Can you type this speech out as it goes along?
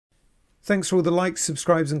Thanks for all the likes,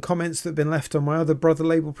 subscribes and comments that have been left on my other brother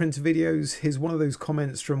label printer videos. Here's one of those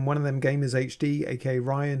comments from one of them gamers HD, aka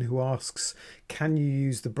Ryan, who asks, can you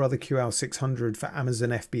use the Brother QL-600 for Amazon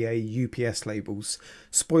FBA UPS labels?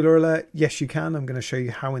 Spoiler alert, yes you can. I'm going to show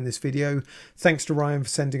you how in this video. Thanks to Ryan for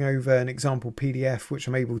sending over an example PDF which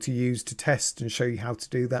I'm able to use to test and show you how to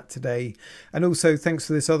do that today. And also thanks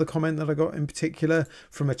for this other comment that I got in particular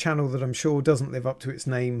from a channel that I'm sure doesn't live up to its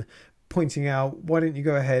name, pointing out why don't you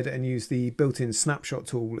go ahead and use the built-in snapshot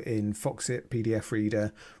tool in Foxit PDF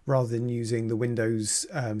Reader rather than using the Windows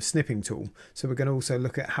snipping tool. So we're going to also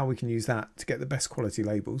look at how we can use that to get the best quality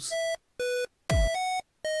labels.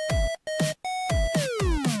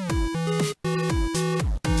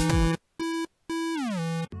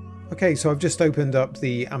 Okay, so I've just opened up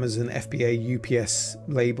the Amazon FBA UPS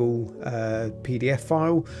label PDF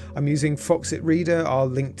file. I'm using Foxit Reader. I'll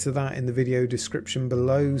link to that in the video description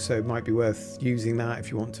below, so it might be worth using that if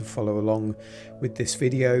you want to follow along with this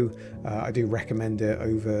video. I do recommend it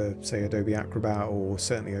over, say, Adobe Acrobat, or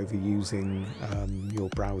certainly over using your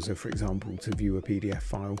browser, for example, to view a PDF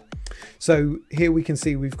file. So here we can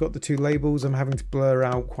see we've got the two labels. I'm having to blur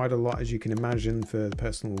out quite a lot, as you can imagine, for the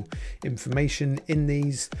personal information in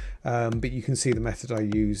these. But you can see the method I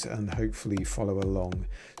use and hopefully follow along.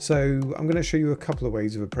 So I'm going to show you a couple of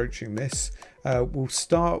ways of approaching this. We'll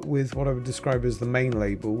start with what I would describe as the main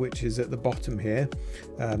label, which is at the bottom here.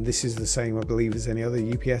 This is the same, I believe, as any other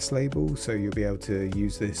UPS label, so you'll be able to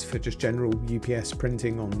use this for just general UPS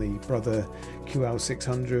printing on the Brother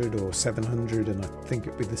QL-600 or 700, and I think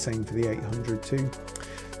it'll be the same for the 800 too.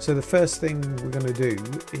 So the first thing we're going to do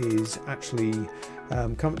is actually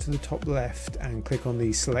come to the top left and click on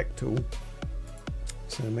the select tool.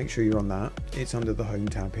 So make sure you're on that. It's under the home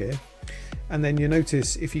tab here. And then you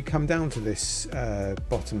notice if you come down to this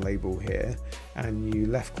bottom label here and you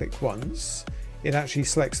left click once, it actually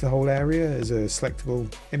selects the whole area as a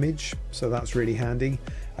selectable image. So that's really handy.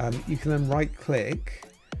 You can then right click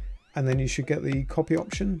and then you should get the copy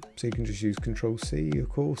option. So you can just use Control-C, of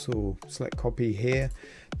course, or select copy here.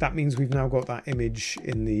 That means we've now got that image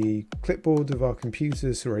in the clipboard of our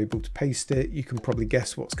computer, so we're able to paste it. You can probably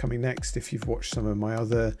guess what's coming next if you've watched some of my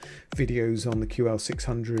other videos on the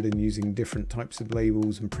QL-600 and using different types of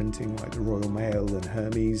labels and printing, like the Royal Mail and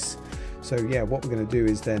Hermes. So yeah, what we're going to do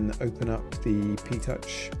is then open up the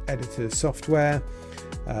P-Touch editor software.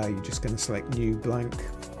 You're just going to select New Blank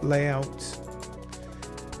Layout.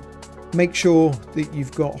 Make sure that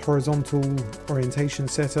you've got horizontal orientation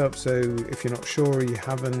set up, so if you're not sure or you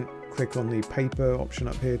haven't, click on the paper option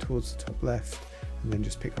up here towards the top left and then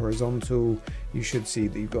just pick horizontal. You should see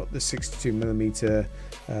that you've got the 62mm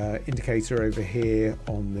indicator over here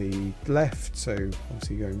on the left, so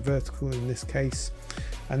obviously going vertical in this case,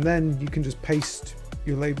 and then you can just paste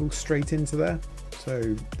your label straight into there.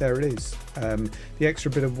 So there it is. The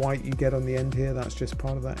extra bit of white you get on the end here, that's just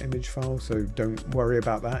part of that image file, so don't worry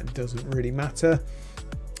about that, it doesn't really matter.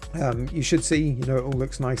 You should see, you know, it all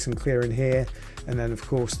looks nice and clear in here, and then of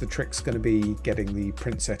course the trick's going to be getting the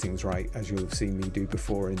print settings right, as you'll have seen me do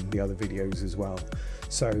before in the other videos as well.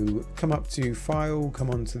 So come up to File,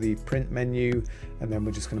 come on to the Print menu, and then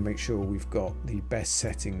we're just going to make sure we've got the best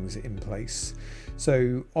settings in place.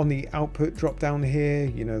 So on the output drop down here,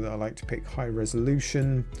 you know that I like to pick high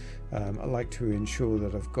resolution. I like to ensure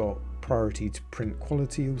that I've got priority to print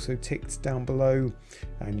quality also ticked down below,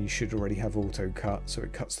 and you should already have auto cut, so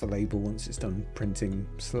it cuts the label once it's done printing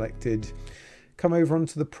selected. Come over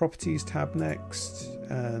onto the properties tab next,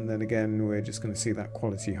 and then again we're just going to see that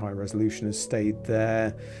quality high resolution has stayed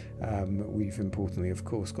there. We've importantly of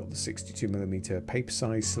course got the 62mm paper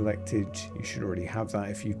size selected. You should already have that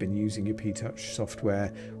if you've been using your P-Touch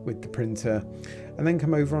software with the printer. And then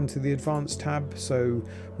come over onto the advanced tab. So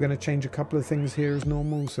we're going to change a couple of things here as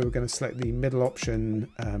normal. So we're going to select the middle option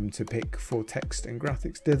to pick for text and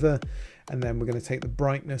graphics dither, and then we're going to take the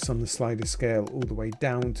brightness on the slider scale all the way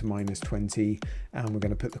down to -20, and we're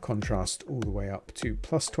going to put the contrast all the way up to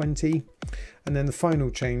 +20. And then the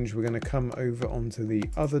final change, we're going to come over onto the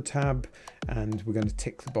other tab and we're going to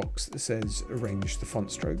tick the box that says arrange the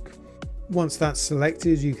font stroke. Once that's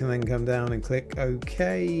selected, you can then come down and click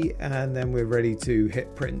OK, and then we're ready to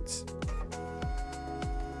hit print.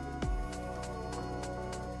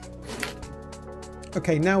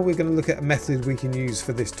 Okay, now we're going to look at a method we can use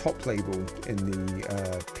for this top label in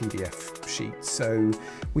the PDF sheet. So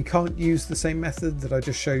we can't use the same method that I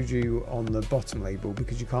just showed you on the bottom label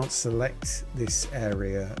because you can't select this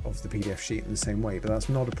area of the PDF sheet in the same way, but that's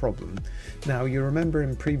not a problem. Now you remember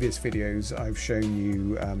in previous videos I've shown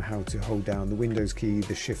you how to hold down the Windows key,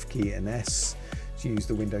 the Shift key and S to use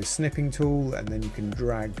the Windows snipping tool, and then you can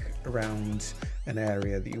drag around an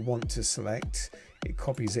area that you want to select. It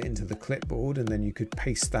copies it into the clipboard, and then you could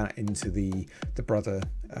paste that into the Brother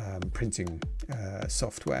printing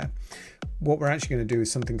software. What we're actually going to do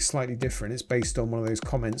is something slightly different. It's based on one of those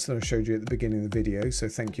comments that I showed you at the beginning of the video, so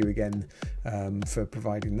thank you again for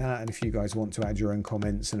providing that. And if you guys want to add your own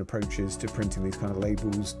comments and approaches to printing these kind of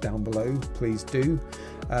labels down below, please do.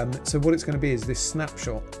 So what it's going to be is this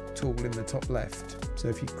snapshot tool in the top left. So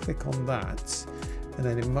if you click on that, and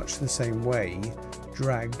then in much the same way,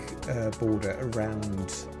 drag a border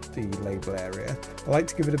around the label area. I like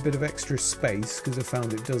to give it a bit of extra space because I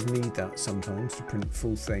found it does need that sometimes to print the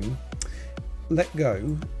full thing. Let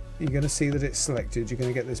go, you're going to see that it's selected. You're going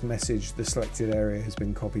to get this message, the selected area has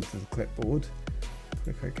been copied to the clipboard.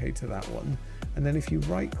 Click OK to that one. And then if you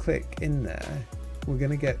right click in there, we're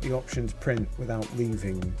going to get the option to print without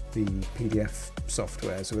leaving the PDF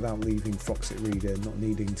software, so without leaving Foxit Reader, not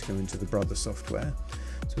needing to go into the Brother software.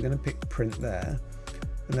 So we're going to pick print there.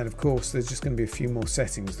 And then of course there's just going to be a few more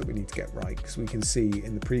settings that we need to get right, because we can see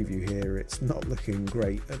in the preview here it's not looking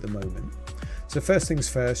great at the moment. So first things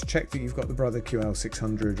first, check that you've got the Brother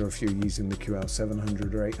QL-600, or if you're using the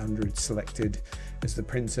QL-700 or 800 selected as the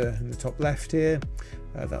printer in the top left here.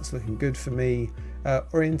 That's looking good for me.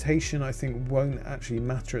 Orientation I think won't actually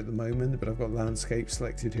matter at the moment, but I've got landscape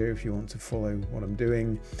selected here if you want to follow what I'm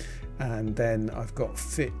doing. And then I've got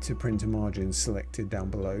fit to printer margins selected down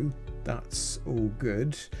below. That's all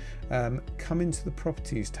good. Come into the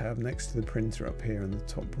properties tab next to the printer up here in the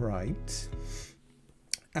top right.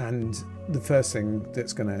 And the first thing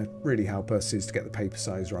that's going to really help us is to get the paper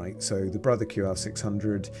size right. So the Brother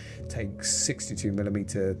QL-600 takes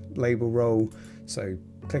 62mm label roll. So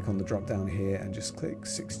click on the drop down here and just click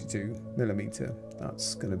 62mm.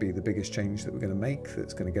 That's going to be the biggest change that we're going to make.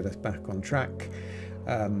 That's going to get us back on track.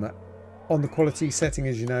 On the quality setting,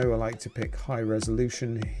 as you know, I like to pick high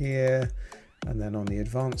resolution here. And then on the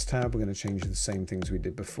advanced tab, we're going to change the same things we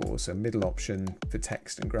did before. So middle option for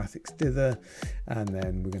text and graphics dither. And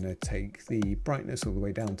then we're going to take the brightness all the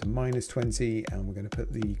way down to -20. And we're going to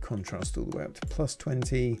put the contrast all the way up to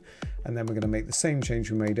 +20. And then we're going to make the same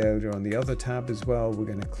change we made earlier on the other tab as well. We're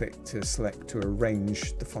going to click to select to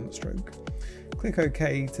arrange the font stroke. Click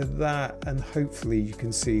OK to that, and hopefully you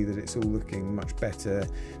can see that it's all looking much better.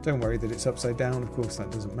 Don't worry that it's upside down, of course that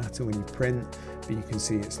doesn't matter when you print, but you can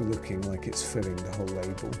see it's looking like it's filling the whole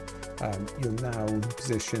label. You're now in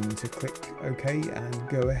position to click OK and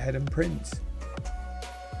go ahead and print.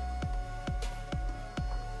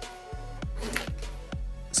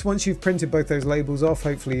 So once you've printed both those labels off,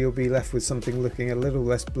 hopefully you'll be left with something looking a little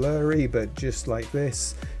less blurry, but just like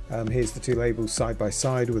this. Here's the two labels side by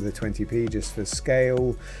side with a 20p just for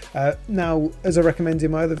scale. Now, as I recommend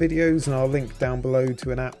in my other videos, and I'll link down below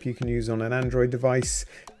to an app you can use on an Android device,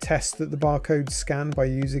 test that the barcodes scan by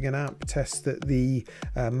using an app, test that the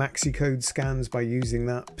Maxicode scans by using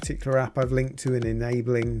that particular app I've linked to and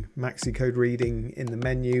enabling Maxicode reading in the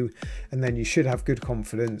menu, and then you should have good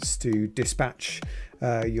confidence to dispatch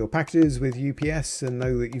your packages with UPS and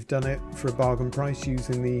know that you've done it for a bargain price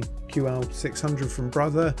using the QL-600 from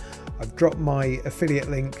Brother. I've dropped my affiliate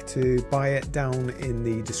link to buy it down in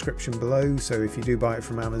the description below, so if you do buy it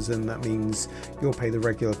from Amazon, that means you'll pay the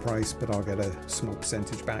regular price, but I'll get a small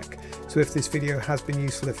percentage back. So if this video has been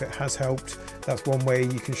useful, if it has helped, that's one way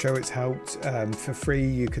you can show it's helped. For free,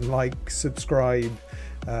 you can like, subscribe,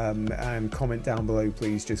 and comment down below,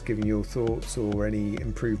 please, just giving your thoughts or any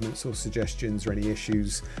improvements or suggestions or any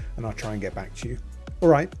issues, and I'll try and get back to you. All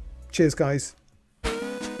right, cheers guys.